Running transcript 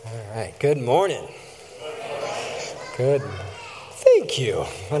All right, good morning. Good. Thank you.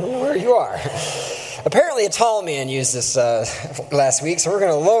 I don't know where you are. Apparently a tall man used this last week, so we're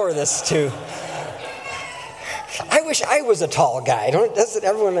going to lower this to... I wish I was a tall guy. Doesn't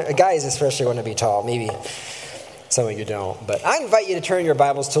everyone, guys especially, want to be tall? Maybe some of you don't. But I invite you to turn your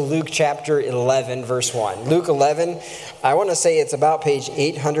Bibles to Luke chapter 11, verse 1. Luke 11, I want to say it's about page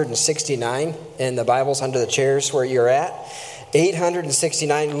 869 in the Bibles under the chairs where you're at.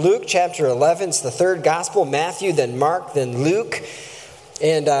 869, Luke chapter 11. It's the third gospel, Matthew, then Mark, then Luke.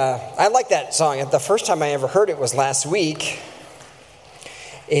 And I like that song. The first time I ever heard it was last week.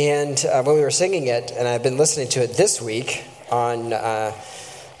 And when we were singing it, and I've been listening to it this week on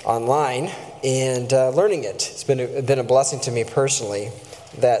online and learning it. It's been a blessing to me personally.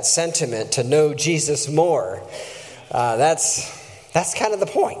 That sentiment to know Jesus more. That's kind of the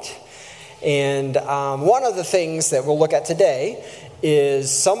point. And one of the things that we'll look at today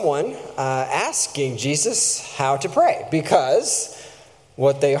is someone asking Jesus how to pray, because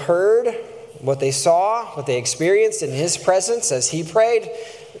what they heard, what they saw, what they experienced in his presence as he prayed,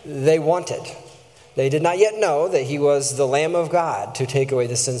 they wanted. They did not yet know that he was the Lamb of God to take away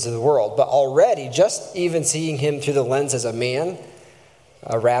the sins of the world. But already, just even seeing him through the lens as a man,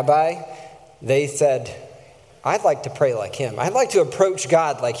 a rabbi, they said, I'd like to pray like him. I'd like to approach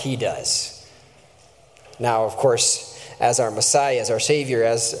God like he does. Now, of course, as our Messiah, as our Savior,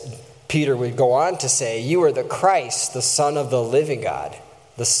 as Peter would go on to say, you are the Christ, the Son of the living God.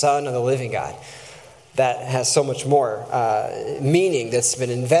 The Son of the living God. That has so much more meaning that's been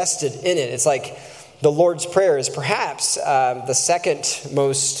invested in it. It's like the Lord's Prayer is perhaps the second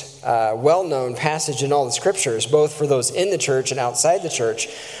most well-known passage in all the Scriptures, both for those in the church and outside the church,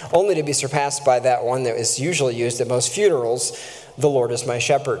 only to be surpassed by that one that is usually used at most funerals, the Lord is my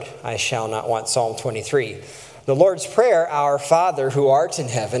shepherd, I shall not want, Psalm 23. The Lord's Prayer, our Father who art in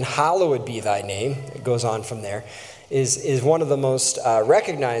heaven, hallowed be thy name, it goes on from there, is one of the most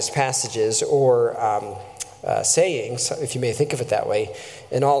recognized passages or sayings, if you may think of it that way,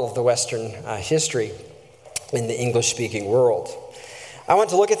 in all of the Western history in the English-speaking world. I want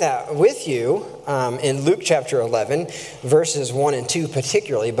to look at that with you in Luke chapter 11, verses 1 and 2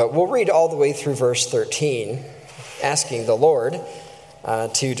 particularly, but we'll read all the way through verse 13, asking the Lord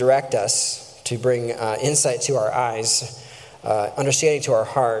to direct us, to bring insight to our eyes, understanding to our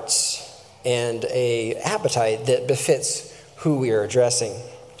hearts, and an appetite that befits who we are addressing.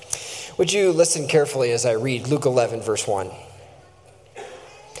 Would you listen carefully as I read Luke 11, verse 1?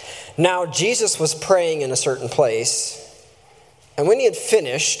 Now Jesus was praying in a certain place, and when he had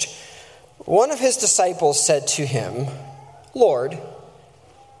finished, one of his disciples said to him, Lord,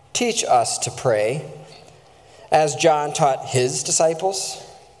 teach us to pray, as John taught his disciples.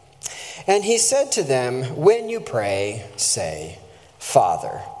 And he said to them, when you pray, say,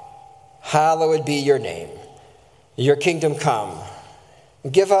 Father, hallowed be your name. Your kingdom come.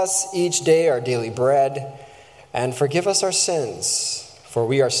 Give us each day our daily bread, and forgive us our sins, for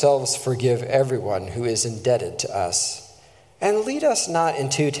we ourselves forgive everyone who is indebted to us. And lead us not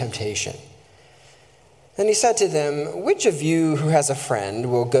into temptation. And he said to them, which of you who has a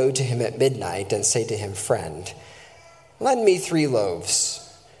friend will go to him at midnight and say to him, Friend, lend me 3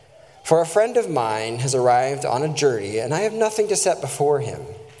 loaves. For a friend of mine has arrived on a journey, and I have nothing to set before him.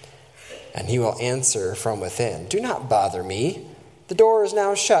 And he will answer from within, Do not bother me. The door is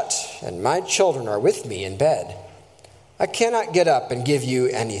now shut, and my children are with me in bed. I cannot get up and give you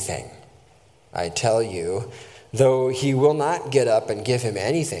anything. I tell you, though he will not get up and give him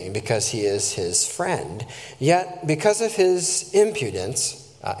anything because he is his friend, yet because of his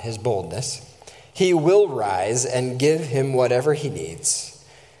impudence, his boldness, he will rise and give him whatever he needs.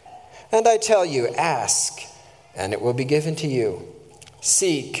 And I tell you, ask, and it will be given to you.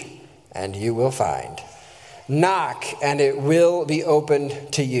 Seek, and you will find. Knock, and it will be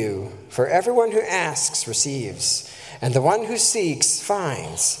opened to you. For everyone who asks receives, and the one who seeks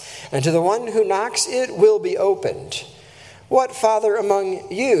finds, and to the one who knocks it will be opened. What father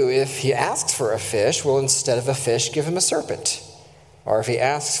among you, if he asks for a fish, will instead of a fish give him a serpent? Or if he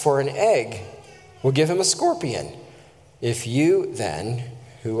asks for an egg, will give him a scorpion? If you then,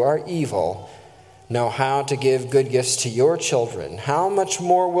 who are evil, know how to give good gifts to your children, how much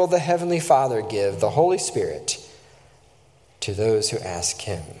more will the Heavenly Father give the Holy Spirit to those who ask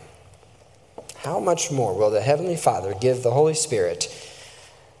him? How much more will the Heavenly Father give the Holy Spirit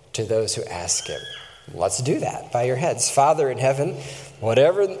to those who ask him? Let's do that. Bow your heads. Father in heaven,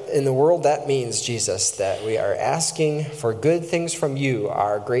 whatever in the world that means, Jesus, that we are asking for good things from you,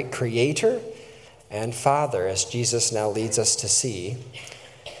 our great Creator and Father, as Jesus now leads us to see.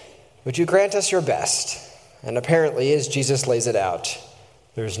 Would you grant us your best? And apparently, as Jesus lays it out,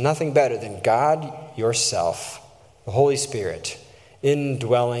 There's nothing better than God yourself, the Holy Spirit,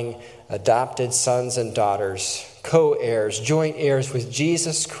 indwelling adopted sons and daughters, co-heirs, joint heirs with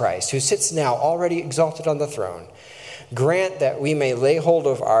Jesus Christ, who sits now already exalted on the throne. Grant that we may lay hold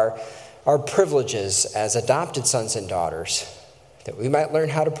of our privileges as adopted sons and daughters, that we might learn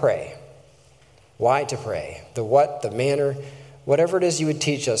how to pray, why to pray, the what, the manner, whatever it is you would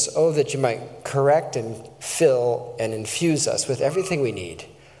teach us, oh, that you might correct and fill and infuse us with everything we need.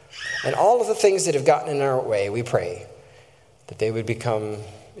 And all of the things that have gotten in our way, we pray that they would become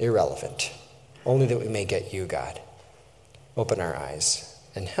irrelevant, only that we may get you, God. Open our eyes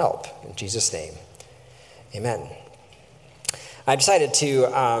and help. In Jesus' name, amen. I decided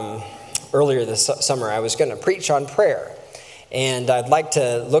to, earlier this summer, I was going to preach on prayer. And I'd like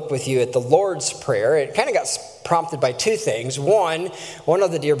to look with you at the Lord's Prayer. It kind of got prompted by two things. One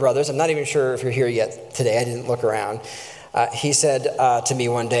of the dear brothers, I'm not even sure if you're here yet today, I didn't look around. He said to me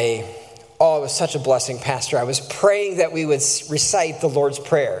one day, oh, it was such a blessing, Pastor. I was praying that we would recite the Lord's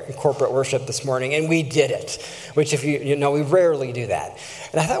Prayer in corporate worship this morning, and we did it, which if you know, we rarely do that.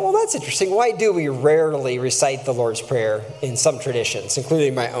 And I thought, well, that's interesting. Why do we rarely recite the Lord's Prayer in some traditions,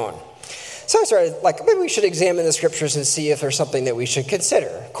 including my own? So I started, maybe we should examine the scriptures and see if there's something that we should consider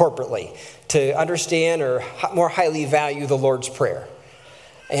corporately to understand or more highly value the Lord's Prayer.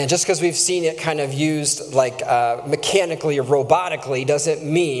 And just because we've seen it kind of used mechanically or robotically doesn't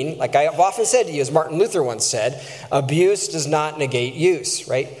mean, like I've often said to you, as Martin Luther once said, abuse does not negate use,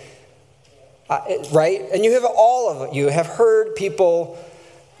 right? Right? And you have heard people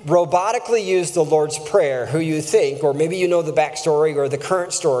robotically use the Lord's Prayer who you think, or maybe you know the backstory or the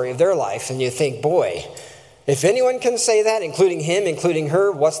current story of their life, and you think, boy, if anyone can say that, including him, including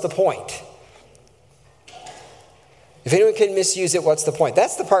her, what's the point? If anyone can misuse it, what's the point?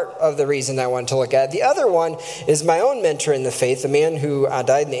 That's the part of the reason I wanted to look at. The other one is my own mentor in the faith, a man who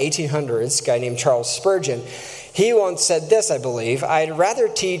died in the 1800s, a guy named Charles Spurgeon. He once said this, I believe, I'd rather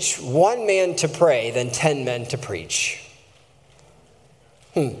teach one man to pray than 10 men to preach.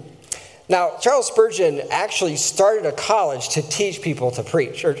 Now, Charles Spurgeon actually started a college to teach people to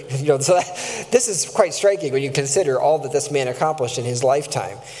preach. This is quite striking when you consider all that this man accomplished in his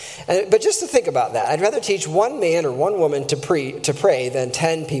lifetime. But just to think about that, I'd rather teach one man or one woman to pray than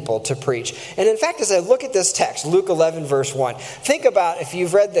 10 people to preach. And in fact, as I look at this text, Luke 11, verse 1, think about if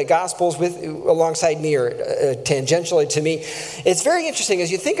you've read the Gospels alongside me or tangentially to me, it's very interesting as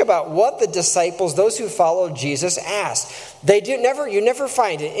you think about what the disciples, those who followed Jesus, asked. You never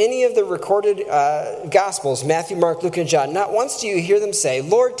find in any of the recorded Gospels, Matthew, Mark, Luke, and John, not once do you hear them say,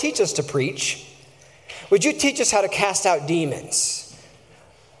 Lord, teach us to preach. Would you teach us how to cast out demons?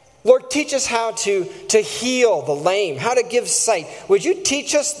 Lord, teach us how to heal the lame, how to give sight. Would you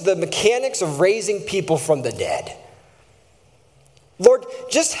teach us the mechanics of raising people from the dead? Lord,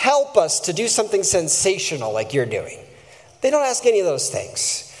 just help us to do something sensational like you're doing. They don't ask any of those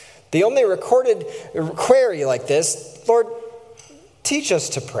things. The only recorded query like this, Lord, teach us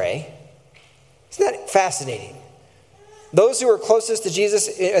to pray. Isn't that fascinating? Those who were closest to Jesus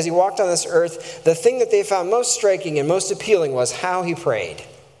as he walked on this earth, the thing that they found most striking and most appealing was how he prayed.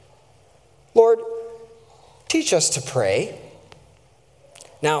 Lord, teach us to pray.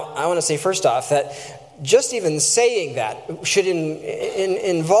 Now, I want to say first off that just even saying that should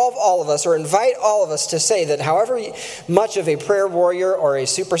involve all of us or invite all of us to say that however much of a prayer warrior or a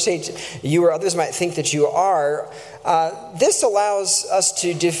super saint you or others might think that you are, this allows us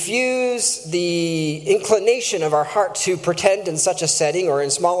to diffuse the inclination of our heart to pretend in such a setting or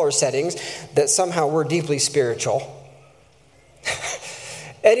in smaller settings that somehow we're deeply spiritual.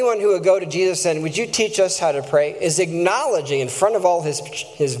 Anyone who would go to Jesus and would you teach us how to pray is acknowledging in front of all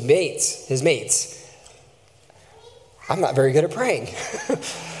his mates, I'm not very good at praying.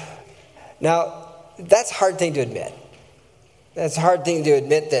 Now, that's a hard thing to admit. That's a hard thing to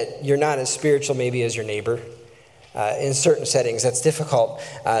admit that you're not as spiritual maybe as your neighbor. In certain settings, that's difficult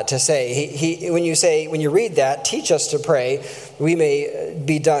to say. When you read that, teach us to pray, we may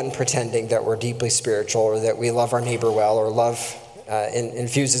be done pretending that we're deeply spiritual or that we love our neighbor well or love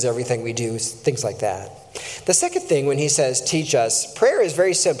infuses everything we do, things like that. The second thing when he says teach us, prayer is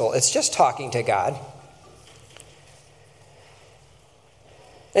very simple. It's just talking to God.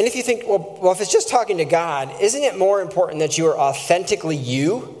 And if you think, well, if it's just talking to God, isn't it more important that you are authentically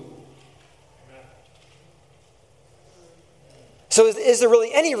you? So is there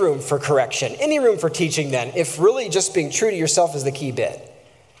really any room for correction, any room for teaching then, if really just being true to yourself is the key bit?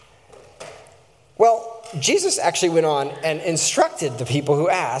 Well, Jesus actually went on and instructed the people who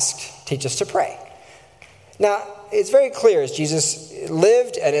asked, teach us to pray. Now, it's very clear as Jesus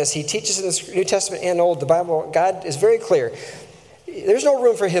lived and as he teaches in the New Testament and Old, the Bible, God is very clear. There's no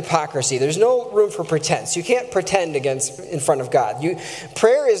room for hypocrisy. There's no room for pretense. You can't pretend in front of God.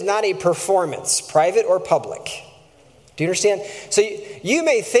 Prayer is not a performance, private or public. Do you understand? So you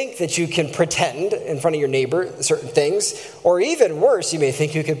may think that you can pretend in front of your neighbor certain things, or even worse, you may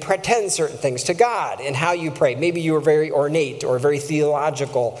think you can pretend certain things to God in how you pray. Maybe you are very ornate or very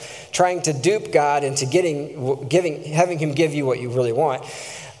theological, trying to dupe God into having him give you what you really want.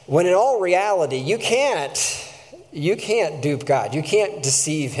 When in all reality, you can't dupe God. You can't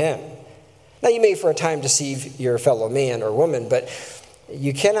deceive him. Now, you may for a time deceive your fellow man or woman, but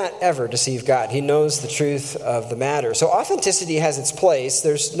you cannot ever deceive God. He knows the truth of the matter. So authenticity has its place.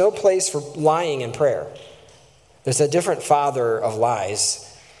 There's no place for lying in prayer. There's a different father of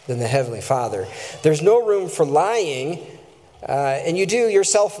lies than the Heavenly Father. There's no room for lying, and you do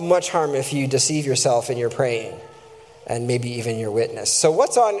yourself much harm if you deceive yourself in your praying, and maybe even your witness. So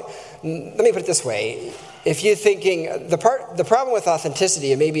let me put it this way. If you're thinking, the problem with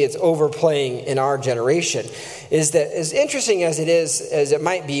authenticity, and maybe it's overplaying in our generation, is that as interesting as it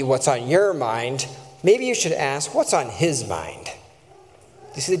might be what's on your mind, maybe you should ask, what's on his mind? Do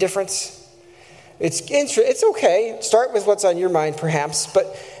you see the difference? It's okay. Start with what's on your mind, perhaps,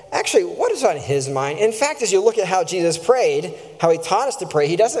 but actually, what is on his mind? In fact, as you look at how Jesus prayed, how he taught us to pray,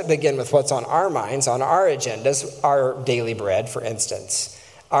 he doesn't begin with what's on our minds, on our agendas, our daily bread, for instance,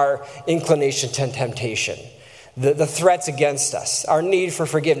 our inclination to temptation, the threats against us, our need for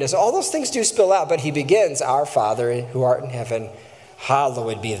forgiveness. All those things do spill out, but he begins, our Father who art in heaven,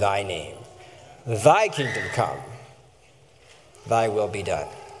 hallowed be thy name. Thy kingdom come, thy will be done.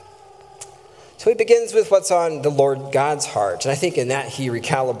 So he begins with what's on the Lord God's heart. And I think in that he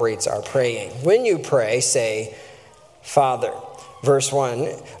recalibrates our praying. When you pray, say, Father. Verse 1,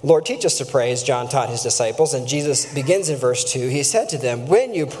 Lord, teach us to pray as John taught his disciples. And Jesus begins in verse 2. He said to them,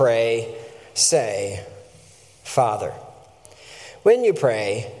 when you pray, say, Father. When you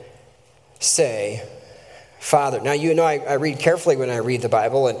pray, say, Father. Now, you know I read carefully when I read the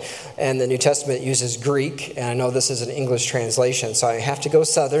Bible, and the New Testament uses Greek, and I know this is an English translation, so I have to go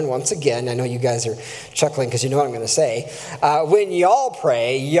Southern once again. I know you guys are chuckling because you know what I'm going to say. When y'all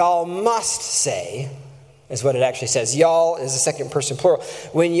pray, y'all must say, is what it actually says. Y'all is the second person plural.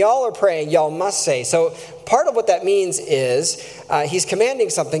 When y'all are praying, y'all must say. So part of what that means is he's commanding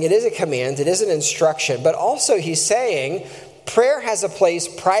something. It is a command. It is an instruction. But also he's saying prayer has a place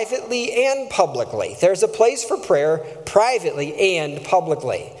privately and publicly. There's a place for prayer privately and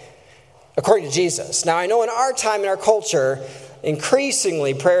publicly, according to Jesus. Now, I know in our time, in our culture,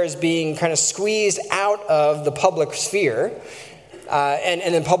 increasingly prayer is being kind of squeezed out of the public sphere and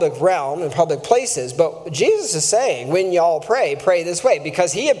in public realm, in public places. But Jesus is saying, when y'all pray, pray this way.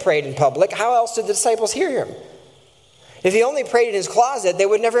 Because he had prayed in public, how else did the disciples hear him? If he only prayed in his closet, they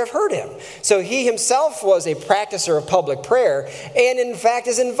would never have heard him. So he himself was a practicer of public prayer, and in fact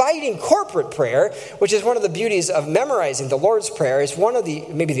is inviting corporate prayer, which is one of the beauties of memorizing the Lord's Prayer. It's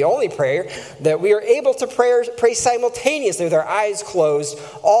maybe the only prayer that we are able to pray simultaneously with our eyes closed,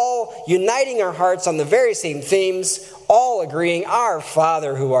 all uniting our hearts on the very same themes, all agreeing, our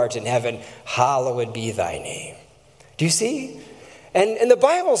Father who art in heaven, hallowed be thy name. Do you see? And the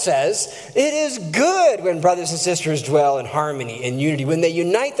Bible says it is good when brothers and sisters dwell in harmony and unity, when they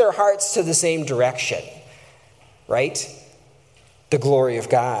unite their hearts to the same direction, right? The glory of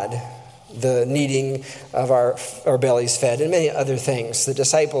God, the needing of our bellies fed, and many other things. The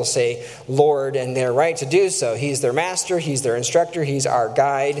disciples say, Lord, and they're right to do so. He's their master, he's their instructor, he's our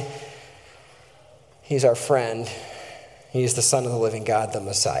guide, he's our friend, he's the Son of the living God, the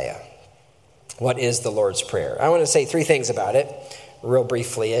Messiah. What is the Lord's Prayer? I want to say three things about it, real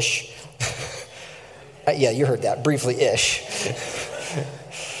briefly-ish. Yeah, you heard that, briefly-ish.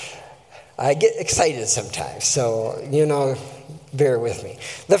 I get excited sometimes, so, bear with me.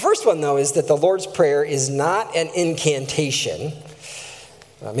 The first one, though, is that the Lord's Prayer is not an incantation.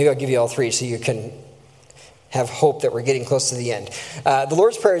 Maybe I'll give you all three so you can have hope that we're getting close to the end. The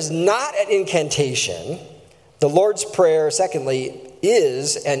Lord's Prayer is not an incantation. The Lord's Prayer, secondly,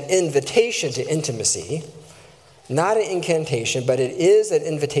 is an invitation to intimacy. Not an incantation, but it is an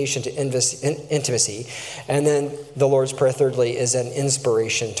invitation to intimacy. And then the Lord's Prayer, thirdly, is an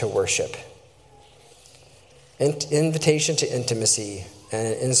inspiration to worship. Invitation to intimacy and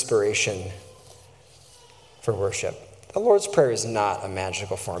an inspiration for worship. The Lord's Prayer is not a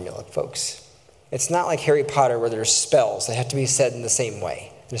magical formula, folks. It's not like Harry Potter where there's spells that have to be said in the same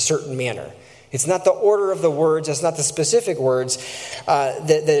way, in a certain manner. It's not the order of the words. It's not the specific words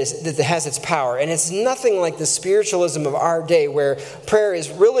that has its power. And it's nothing like the spiritualism of our day where prayer is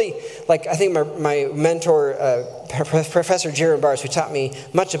really, like I think my mentor, Professor Jaron Bars, who taught me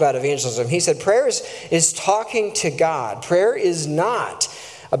much about evangelism, he said prayer is talking to God. Prayer is not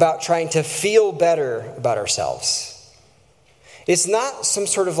about trying to feel better about ourselves. It's not some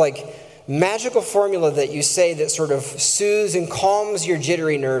sort of like magical formula that you say that sort of soothes and calms your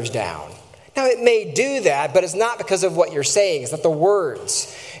jittery nerves down. Now, it may do that, but it's not because of what you're saying. It's not the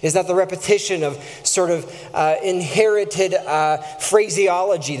words. It's not the repetition of sort of inherited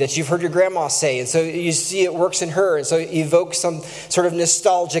phraseology that you've heard your grandma say. And so you see it works in her. And so it evokes some sort of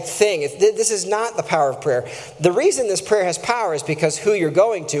nostalgic thing. This is not the power of prayer. The reason this prayer has power is because who you're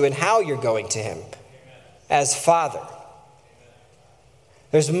going to and how you're going to him as Father.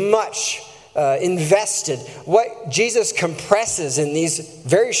 There's much invested. What Jesus compresses in these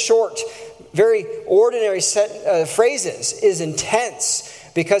very short, very ordinary phrases is intense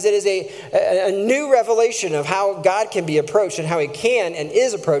because it is a new revelation of how God can be approached and how he can and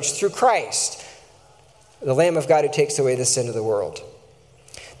is approached through Christ, the Lamb of God who takes away the sin of the world.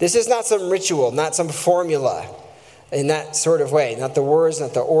 This is not some ritual, not some formula in that sort of way, not the words,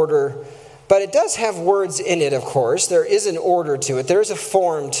 not the order. But it does have words in it, of course. There is an order to it. There is a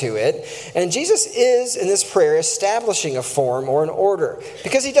form to it. And Jesus is, in this prayer, establishing a form or an order.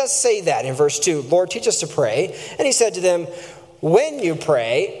 Because he does say that in verse 2, Lord, teach us to pray. And he said to them, when you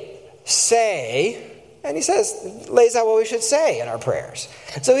pray, say, and he lays out what we should say in our prayers.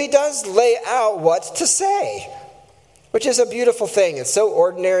 So he does lay out what to say, which is a beautiful thing. It's so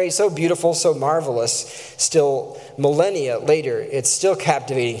ordinary, so beautiful, so marvelous. Still, millennia later, it's still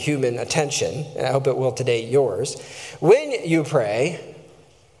captivating human attention, and I hope it will today yours. When you pray,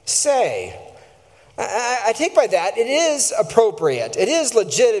 say. I take by that it is appropriate, it is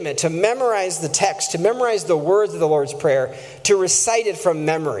legitimate to memorize the text, to memorize the words of the Lord's Prayer, to recite it from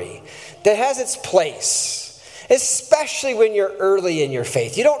memory. That has its place. Especially when you're early in your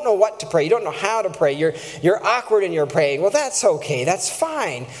faith. You don't know what to pray. You don't know how to pray. You're awkward in your praying. Well, that's okay. That's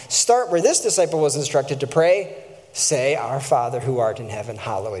fine. Start where this disciple was instructed to pray. Say, Our Father who art in heaven,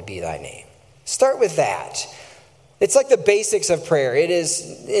 hallowed be thy name. Start with that. It's like the basics of prayer. It is,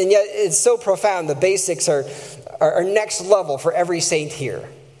 and yet it's so profound. The basics are next level for every saint here.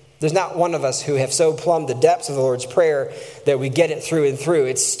 There's not one of us who have so plumbed the depths of the Lord's Prayer that we get it through and through.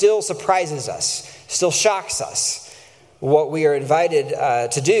 It still surprises us. Still shocks us what we are invited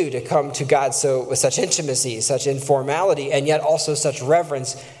to do, to come to God with such intimacy, such informality, and yet also such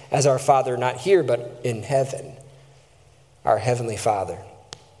reverence as our Father, not here, but in heaven, our Heavenly Father.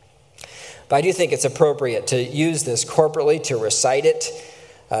 But I do think it's appropriate to use this corporately, to recite it,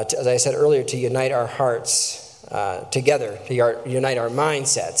 as I said earlier, to unite our hearts together, to unite our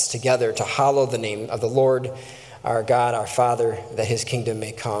mindsets together, to hallow the name of the Lord, our God, our Father, that his kingdom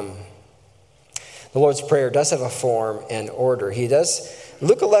may come. The Lord's Prayer does have a form and order.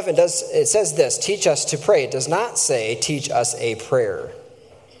 Luke 11 it says this, teach us to pray. It does not say, teach us a prayer.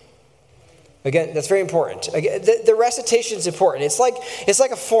 Again, that's very important. Again, the recitation is important. It's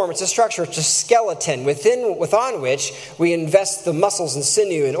like a form, it's a structure, it's a skeleton within which we invest the muscles and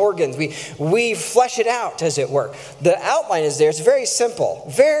sinew and organs. We flesh it out, as it were. The outline is there. It's very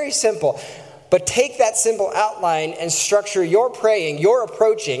simple, very simple. But take that simple outline and structure your praying, your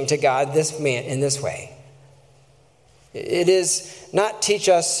approaching to God in this way. It is not teach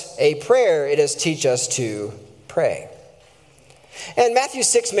us a prayer, it is teach us to pray. And Matthew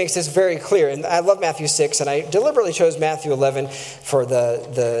 6 makes this very clear. And I love Matthew 6, and I deliberately chose Matthew 11 for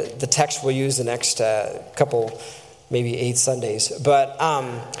the text we'll use the next couple, maybe 8 Sundays. But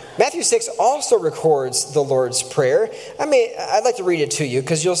Matthew 6 also records the Lord's Prayer. I'd like to read it to you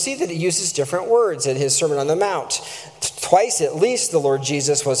because you'll see that it uses different words in his Sermon on the Mount. Twice at least the Lord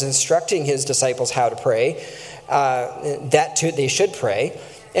Jesus was instructing his disciples how to pray, that too they should pray.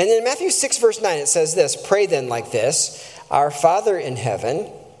 And in Matthew 6 verse 9 it says this, pray then like this, Our Father in heaven.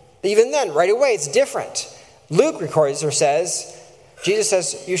 Even then, right away, it's different. Luke records or says, Jesus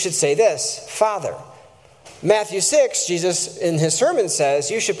says, you should say this, Father. Matthew 6, Jesus in his sermon says,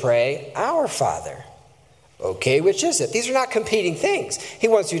 you should pray, Our Father. Okay, which is it? These are not competing things. He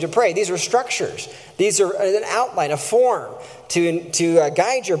wants you to pray. These are structures. These are an outline, a form to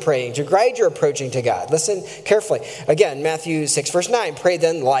guide your praying, to guide your approaching to God. Listen carefully. Again, Matthew 6, verse 9, pray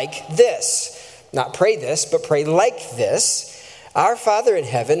then like this. Not pray this, but pray like this. Our Father in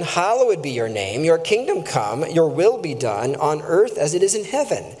heaven, hallowed be your name. Your kingdom come, your will be done on earth as it is in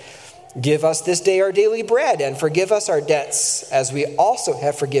heaven. Give us this day our daily bread, and forgive us our debts, as we also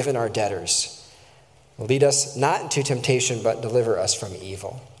have forgiven our debtors. Lead us not into temptation, but deliver us from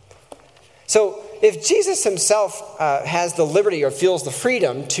evil. So if Jesus himself has the liberty or feels the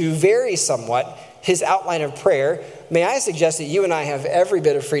freedom to vary somewhat his outline of prayer, may I suggest that you and I have every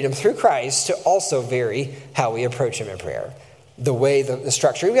bit of freedom through Christ to also vary how we approach him in prayer. The way, the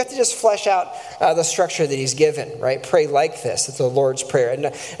structure. We have to just flesh out the structure that he's given, right? Pray like this. It's the Lord's Prayer. And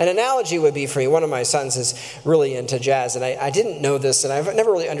an analogy would be for me, one of my sons is really into jazz, and I didn't know this, and I've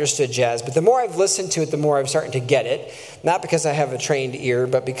never really understood jazz, but the more I've listened to it, the more I'm starting to get it. Not because I have a trained ear,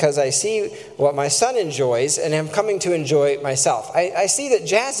 but because I see what my son enjoys, and I'm coming to enjoy it myself. I see that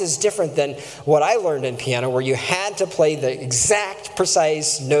jazz is different than what I learned in piano, where you had to play the exact,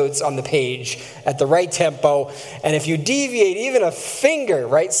 precise notes on the page at the right tempo, and if you deviate even a finger,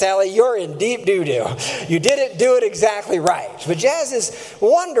 right, Sally, you're in deep doo-doo. You didn't do it exactly right. But jazz is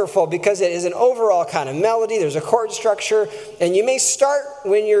wonderful because it is an overall kind of melody. There's a chord structure, and you may start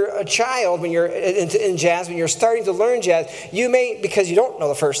when you're a child, when you're in jazz, when you're starting to learn jazz, you may, because you don't know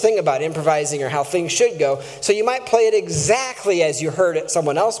the first thing about improvising or how things should go, so you might play it exactly as you heard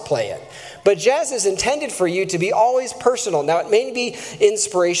someone else play it. But jazz is intended for you to be always personal. Now, it may be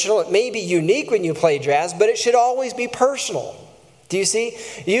inspirational, it may be unique when you play jazz, but it should always be personal. Do you see?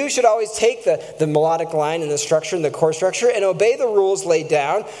 You should always take the melodic line and the structure and the chord structure and obey the rules laid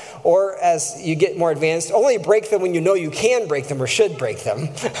down, or as you get more advanced, only break them when you know you can break them or should break them.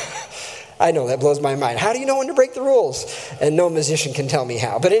 I know, that blows my mind. How do you know when to break the rules? And no musician can tell me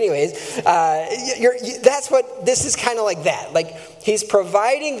how. But anyways, that's what, this is kind of like that. Like, he's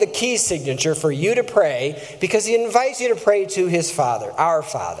providing the key signature for you to pray because he invites you to pray to his Father, our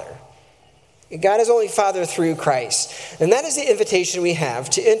Father. God is only Father through Christ. And that is the invitation we have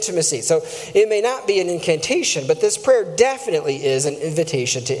to intimacy. So it may not be an incantation, but this prayer definitely is an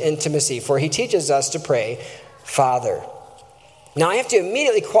invitation to intimacy, for he teaches us to pray, Father. Now I have to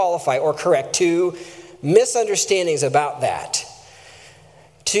immediately qualify or correct two misunderstandings about that.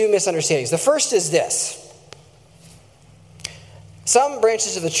 Two misunderstandings. The first is this. Some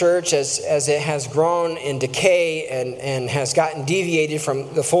branches of the church, as it has grown in decay and has gotten deviated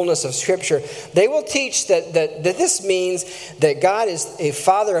from the fullness of Scripture, they will teach that this means that God is a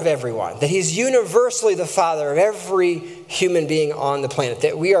Father of everyone, that he's universally the Father of every human being on the planet,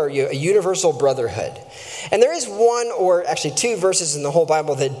 that we are a universal brotherhood. And there is one or actually two verses in the whole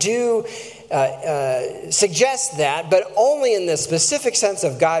Bible that do suggest that, but only in the specific sense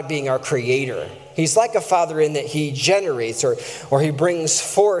of God being our creator. He's like a father in that he generates or he brings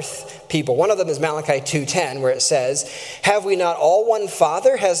forth people. One of them is Malachi 2:10, where it says, "Have we not all one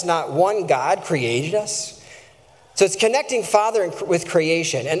Father? Has not one God created us?" So it's connecting Father with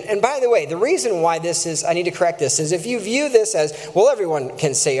creation. And by the way, the reason why this is, I need to correct this, is if you view this as, well, everyone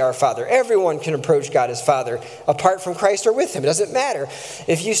can say our Father. Everyone can approach God as Father apart from Christ or with him. It doesn't matter.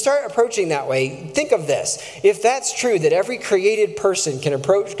 If you start approaching that way, think of this. If that's true, that every created person can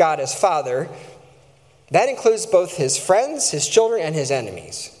approach God as Father, that includes both his friends, his children, and his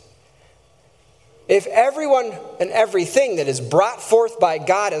enemies. If everyone and everything that is brought forth by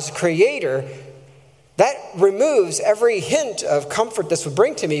God as creator, that removes every hint of comfort this would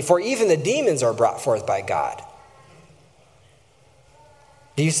bring to me, for even the demons are brought forth by God.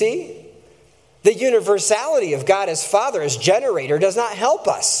 Do you see? The universality of God as Father, as generator, does not help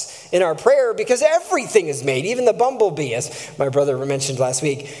us in our prayer because everything is made. Even the bumblebee, as my brother mentioned last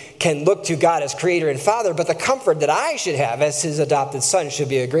week, can look to God as creator and Father, but the comfort that I should have as his adopted son should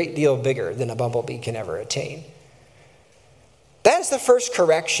be a great deal bigger than a bumblebee can ever attain. That is the first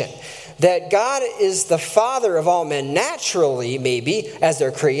correction, that God is the Father of all men naturally, maybe, as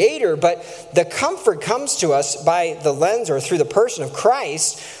their creator, but the comfort comes to us by the lens or through the person of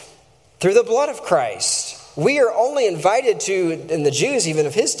Christ, through the blood of Christ. We are only invited to, and the Jews even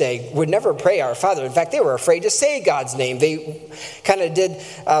of his day would never pray our Father. In fact, they were afraid to say God's name. They kind of did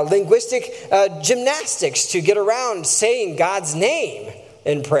linguistic gymnastics to get around saying God's name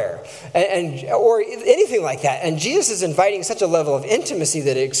in prayer, or anything like that. And Jesus is inviting such a level of intimacy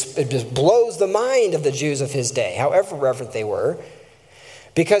that it just blows the mind of the Jews of his day, however reverent they were,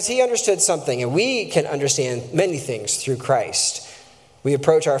 because he understood something, and we can understand many things through Christ. We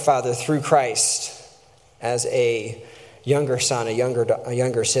approach our Father through Christ as a younger son, a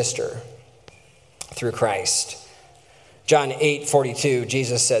younger sister, through Christ. John 8:42,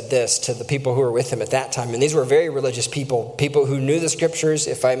 Jesus said this to the people who were with him at that time. And these were very religious people who knew the scriptures,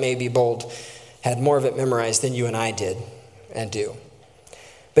 if I may be bold, had more of it memorized than you and I did and do.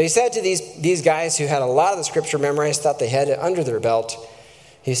 But he said to these guys who had a lot of the scripture memorized, thought they had it under their belt,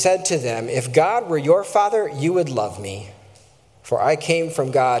 he said to them, "If God were your Father, you would love me. For I came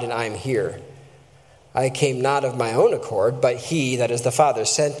from God and I am here. I came not of my own accord, but he, that is the Father,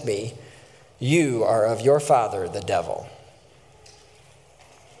 sent me. You are of your father, the devil."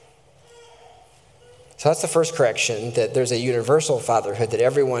 So that's the first correction, that there's a universal fatherhood, that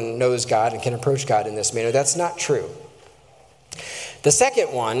everyone knows God and can approach God in this manner. That's not true. The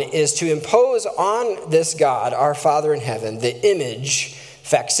second one is to impose on this God, our Father in heaven, the image,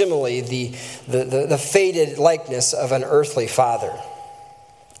 facsimile, the faded likeness of an earthly father.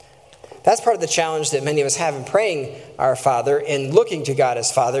 That's part of the challenge that many of us have in praying our Father and looking to God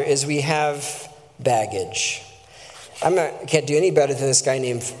as Father, is we have baggage. Can't do any better than this guy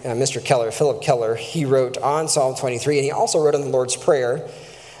named Mr. Keller, Philip Keller. He wrote on Psalm 23, and he also wrote on the Lord's Prayer.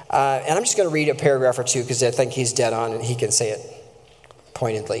 And I'm just going to read a paragraph or two because I think he's dead on and he can say it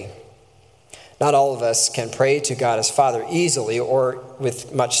pointedly. Not all of us can pray to God as Father easily or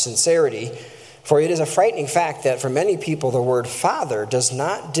with much sincerity, for it is a frightening fact that for many people the word Father does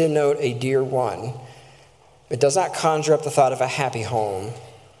not denote a dear one. It does not conjure up the thought of a happy home.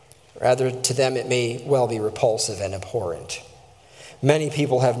 Rather, to them it may well be repulsive and abhorrent. Many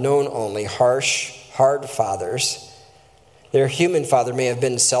people have known only harsh, hard fathers. Their human father may have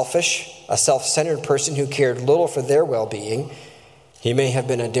been selfish, a self-centered person who cared little for their well-being. He may have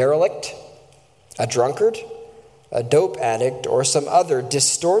been a derelict, a drunkard, a dope addict, or some other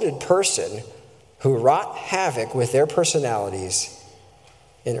distorted person who wrought havoc with their personalities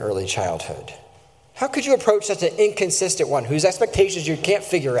in early childhood. How could you approach such an inconsistent one whose expectations you can't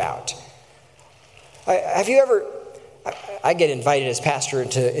figure out? Have you ever, I get invited as pastor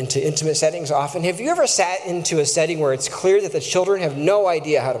into intimate settings often. Have you ever sat into a setting where it's clear that the children have no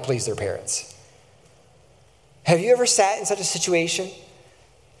idea how to please their parents? Have you ever sat in such a situation?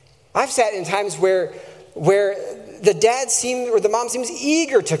 I've sat in times where the dad or the mom seems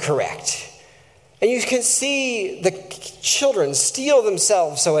eager to correct. And you can see the children steel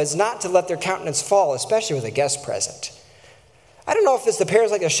themselves so as not to let their countenance fall, especially with a guest present. I don't know if it's the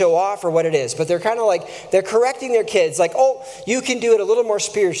parents like to show off or what it is, but they're kind of like, they're correcting their kids like, oh, you can do it a little more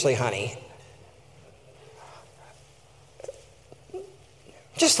spiritually, honey.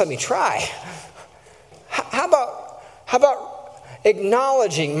 Just let me try. How about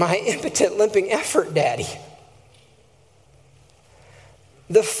acknowledging my impotent, limping effort, Daddy?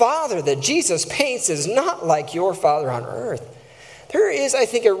 The Father that Jesus paints is not like your father on earth. There is, I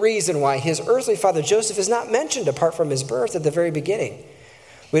think, a reason why his earthly father Joseph is not mentioned apart from his birth at the very beginning.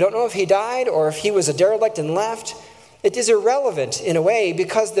 We don't know if he died or if he was a derelict and left. It is irrelevant in a way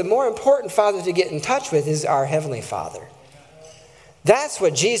because the more important father to get in touch with is our Heavenly Father. That's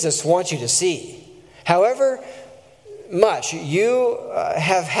what Jesus wants you to see. However much you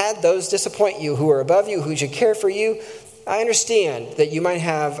have had those disappoint you who are above you, who should care for you, I understand that you might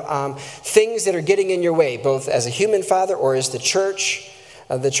have things that are getting in your way, both as a human father or as the church.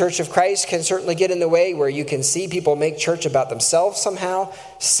 The Church of Christ can certainly get in the way where you can see people make church about themselves somehow,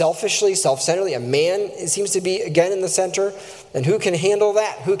 selfishly, self-centeredly. A man seems to be again in the center. And who can handle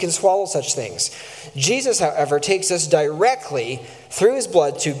that? Who can swallow such things? Jesus, however, takes us directly through his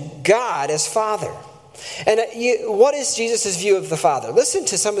blood to God as Father. And what is Jesus' view of the Father? Listen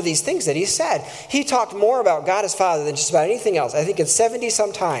to some of these things that he said. He talked more about God as Father than just about anything else. I think it's 70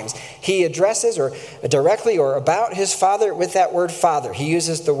 sometimes he addresses or directly or about his Father with that word Father. He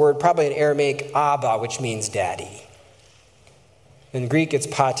uses the word probably in Aramaic Abba, which means daddy. In Greek it's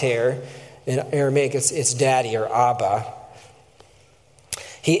pater. In Aramaic it's daddy or Abba.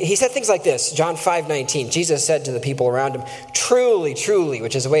 He said things like this, John 5:19. Jesus said to the people around him, truly, truly,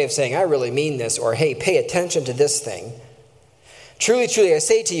 which is a way of saying, I really mean this, or hey, pay attention to this thing. Truly, truly, I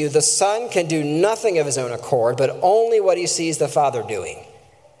say to you, the Son can do nothing of his own accord, but only what he sees the Father doing.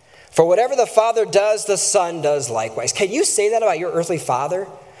 For whatever the Father does, the Son does likewise. Can you say that about your earthly father?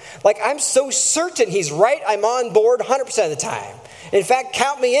 Like, I'm so certain he's right, I'm on board 100% of the time. In fact,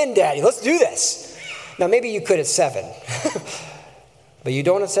 count me in, Daddy. Let's do this. Now, maybe you could at 7. But you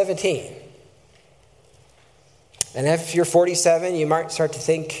don't at 17. And if you're 47, you might start to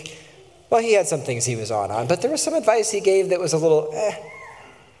think, well, he had some things he was on. But there was some advice he gave that was a little,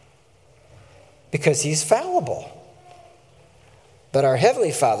 because he's fallible. But our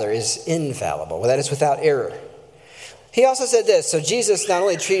Heavenly Father is infallible. That is without error. He also said this, so Jesus not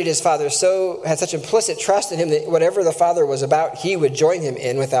only treated his Father had such implicit trust in him that whatever the Father was about, he would join him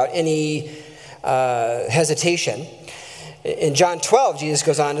in without any hesitation. In John 12, Jesus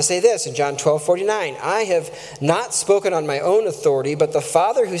goes on to say this, in John 12:49, I have not spoken on my own authority, but the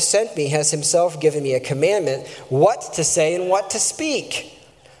Father who sent me has himself given me a commandment, what to say and what to speak.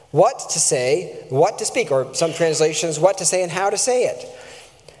 What to say, what to speak, or some translations, what to say and how to say it.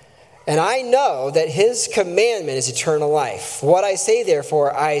 And I know that his commandment is eternal life. What I say,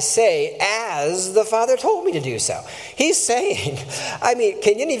 therefore, I say as the Father told me to do so. He's saying,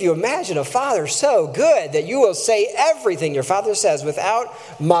 can any of you imagine a father so good that you will say everything your father says without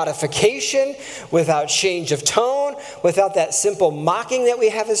modification, without change of tone, without that simple mocking that we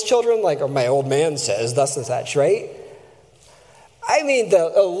have as children, like, my old man says, thus and such, right?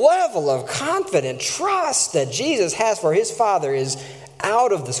 The level of confident trust that Jesus has for his Father is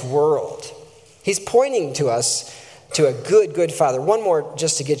out of this world. He's pointing to us to a good Father. One more,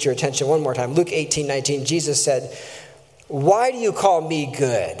 just to get your attention one more time. Luke 18:19, Jesus said, "Why do you call me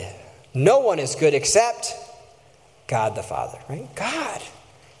good? No one is good except God the Father." Right? God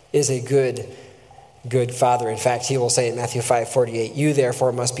is a good Father. In fact, he will say in Matthew 5:48, "You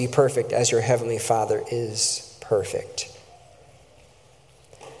therefore must be perfect as your heavenly Father is perfect."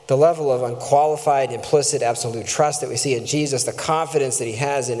 The level of unqualified, implicit, absolute trust that we see in Jesus, the confidence that he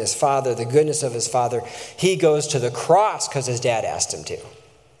has in his Father, the goodness of his Father, he goes to the cross because his dad asked him to.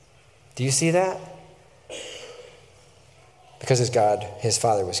 Do you see that? Because his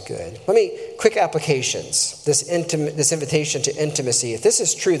Father was good. Quick applications. This invitation to intimacy. If this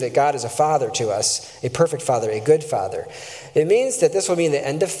is true that God is a Father to us, a perfect Father, a good Father, it means that this will mean the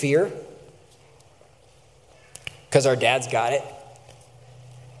end of fear because our dad's got it.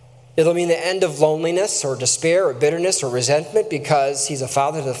 It'll mean the end of loneliness or despair or bitterness or resentment because he's a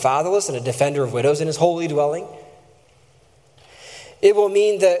father to the fatherless and a defender of widows in his holy dwelling. It will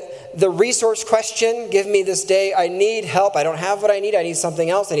mean that the resource question, give me this day, I need help, I don't have what I need something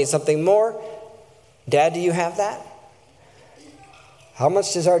else, I need something more. Dad, do you have that? How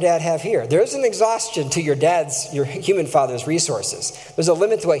much does our dad have here? There is an exhaustion to your human father's resources. There's a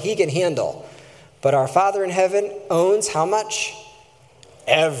limit to what he can handle. But our Father in heaven owns how much?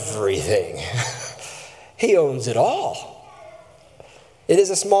 Everything. He owns it all. It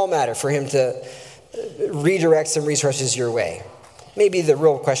is a small matter for him to redirect some resources your way. Maybe the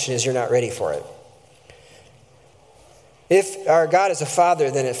real question is you're not ready for it. If our God is a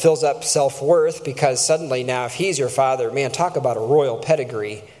father, then it fills up self-worth because suddenly now if he's your father, man, talk about a royal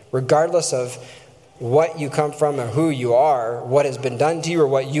pedigree, regardless of what you come from or who you are, what has been done to you or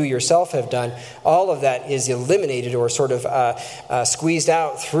what you yourself have done, all of that is eliminated or sort of squeezed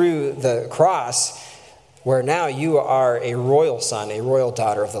out through the cross, where now you are a royal son, a royal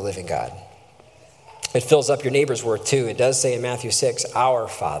daughter of the living God. It fills up your neighbor's worth too. It does say in Matthew 6, our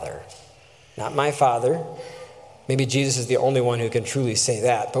Father, not my Father. Maybe Jesus is the only one who can truly say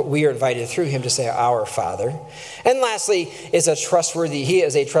that, but we are invited through him to say our Father. And lastly, he is a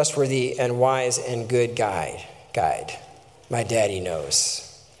trustworthy and wise and good guide. My daddy knows.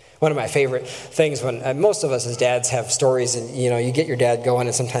 One of my favorite things when most of us as dads have stories and you get your dad going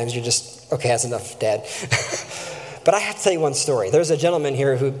and sometimes you're just, okay, that's enough, Dad. But I have to tell you one story. There's a gentleman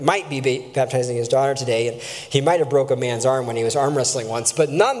here who might be baptizing his daughter today, and he might have broke a man's arm when he was arm wrestling once, but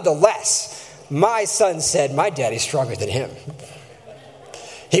nonetheless, my son said, my daddy's stronger than him.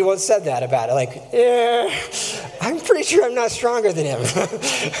 He once said that about it, I'm pretty sure I'm not stronger than him.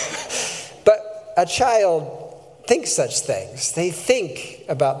 But a child thinks such things. They think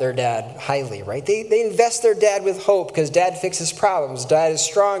about their dad highly, right? They invest their dad with hope because dad fixes problems. Dad is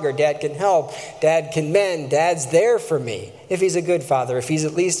stronger. Dad can help. Dad can mend. Dad's there for me. If he's a good father, if he's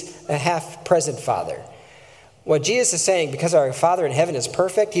at least a half-present father. What Jesus is saying, because our Father in heaven is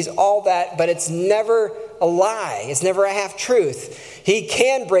perfect, he's all that, but it's never a lie. It's never a half-truth. He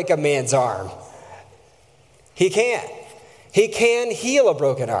can break a man's arm. He can. He can heal a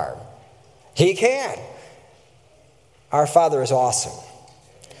broken arm. He can. Our Father is awesome.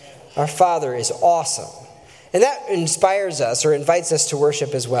 Our Father is awesome. And that inspires us or invites us to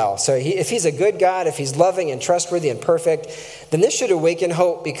worship as well. So if he's a good God, if he's loving and trustworthy and perfect, then this should awaken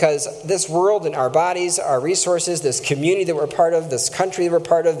hope because this world and our bodies, our resources, this community that we're part of, this country that we're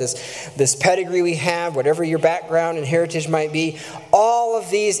part of, this pedigree we have, whatever your background and heritage might be, all of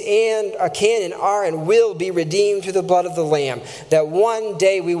these can and are and will be redeemed through the blood of the Lamb. That one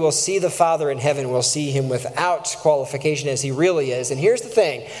day we will see the Father in heaven. We'll see him without qualification as he really is. And here's the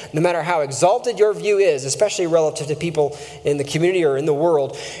thing, no matter how exalted your view is, especially relative to people in the community or in the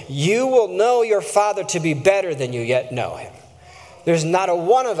world, you will know your Father to be better than you yet know him. There's not a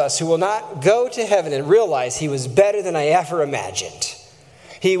one of us who will not go to heaven and realize he was better than I ever imagined.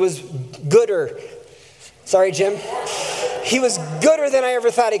 He was gooder. Sorry, Jim. He was gooder than I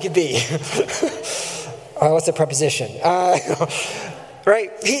ever thought he could be. What's a preposition? Right?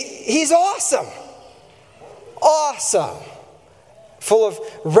 He's awesome. Awesome. Full of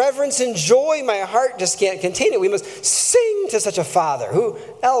reverence and joy, my heart just can't contain it. We must sing to such a Father. Who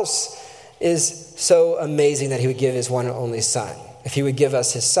else is so amazing that he would give his one and only Son? if he would give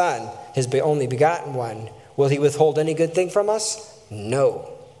us his son, his only begotten one, will he withhold any good thing from us? No.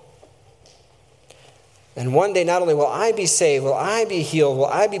 And one day, not only will I be saved, will I be healed, will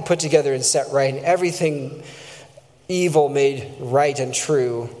I be put together and set right, and everything evil made right and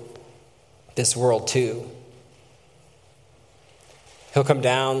true, this world too. He'll come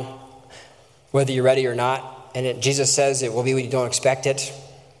down, whether you're ready or not, and Jesus says it will be when you don't expect it.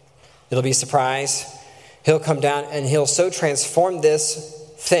 It'll be a surprise. He'll come down and he'll so transform this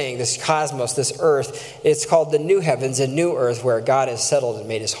thing, this cosmos, this earth. It's called the new heavens and new earth, where God has settled and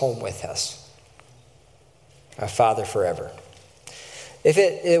made his home with us. Our Father forever. If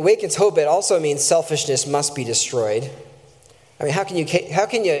it awakens hope, it also means selfishness must be destroyed. I mean, how can you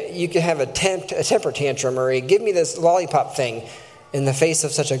can have a temper tantrum or a give me this lollipop thing in the face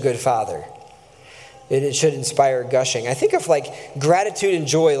of such a good Father? It should inspire gushing. I think of like gratitude and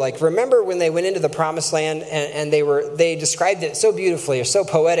joy. Like, remember when they went into the promised land and they described it so beautifully or so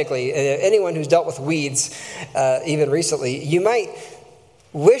poetically. Anyone who's dealt with weeds, even recently, you might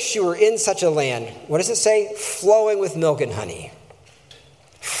wish you were in such a land. What does it say? Flowing with milk and honey.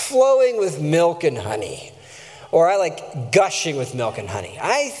 Flowing with milk and honey. Or I like gushing with milk and honey.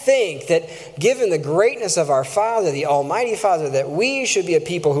 I think that given the greatness of our Father, the Almighty Father, that we should be a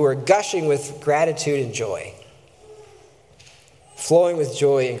people who are gushing with gratitude and joy. Flowing with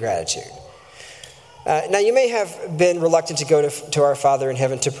joy and gratitude. Now, you may have been reluctant to go to our Father in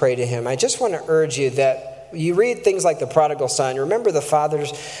heaven to pray to him. I just want to urge you that you read things like the prodigal son. Remember, the father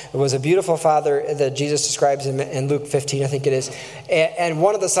was a beautiful father that Jesus describes in Luke 15, I think it is. And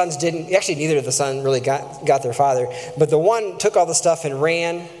one of the sons didn't, actually neither of the sons really got their father. But the one took all the stuff and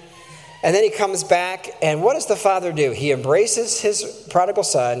ran. And then he comes back. And what does the father do? He embraces his prodigal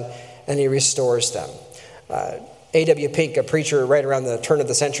son and he restores them. A.W. Pink, a preacher right around the turn of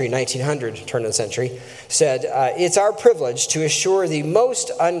the century, 1900 turn of the century, said, it's our privilege to assure the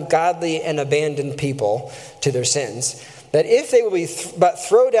most ungodly and abandoned people to their sins that if they will but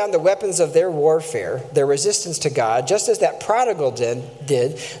throw down the weapons of their warfare, their resistance to God, just as that prodigal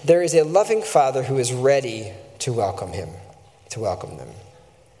did, there is a loving Father who is ready to welcome them.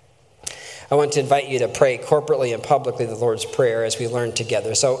 I want to invite you to pray corporately and publicly the Lord's Prayer as we learn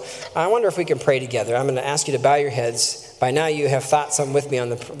together. So I wonder if we can pray together. I'm going to ask you to bow your heads. By now you have thought some with me on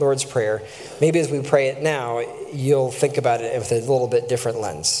the Lord's Prayer. Maybe as we pray it now, you'll think about it with a little bit different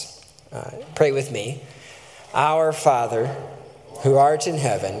lens. Pray with me. Our Father, who art in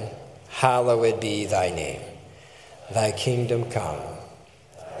heaven, hallowed be thy name. Thy kingdom come.